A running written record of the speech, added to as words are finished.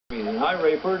Hi,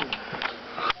 Rayford.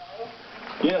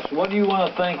 Yes, what do you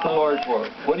want to thank the Lord for?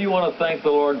 What do you want to thank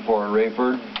the Lord for,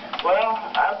 Rayford? Well,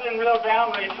 I've been real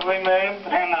down recently, man,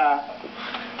 and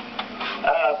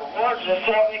the Lord just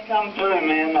helped me come through,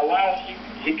 man. My wife,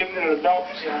 she committed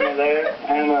adultery on me there,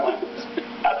 and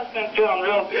I've just been feeling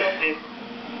real guilty.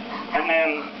 And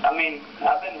then,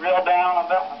 I've been real down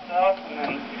about myself, and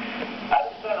then I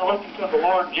just started looking to the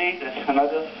Lord Jesus, and I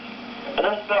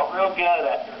just felt real good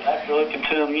after looking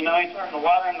to Him. You know, He turned the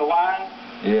water into wine.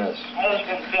 Yes. I just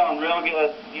been feeling real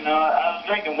good. You know, I was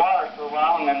drinking water for a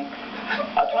while, and then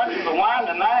I turned to the wine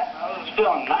tonight, and I was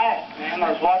feeling nice, man.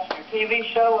 I was watching your TV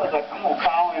show. I was like, I'm going to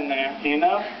call in there, you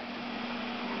know?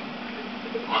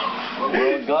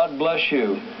 Well, God bless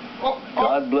you.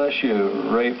 God bless you,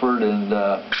 Rayford, and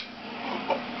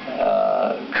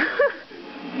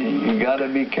you got to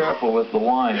be careful with the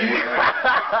wine.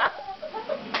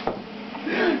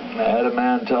 I had a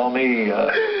man tell me,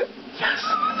 I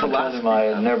told him I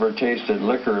had never tasted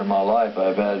liquor in my life.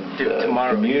 I've had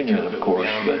communion, of course,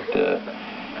 but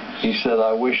he said,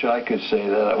 I wish I could say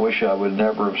that. I wish I would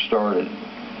never have started.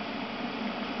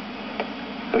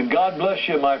 But God bless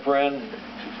you, my friend.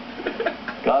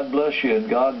 God bless you, and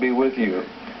God be with you.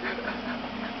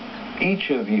 Each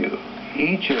of you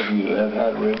have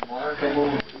had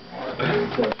remarkable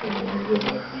testimonies of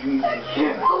what Jesus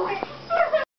did.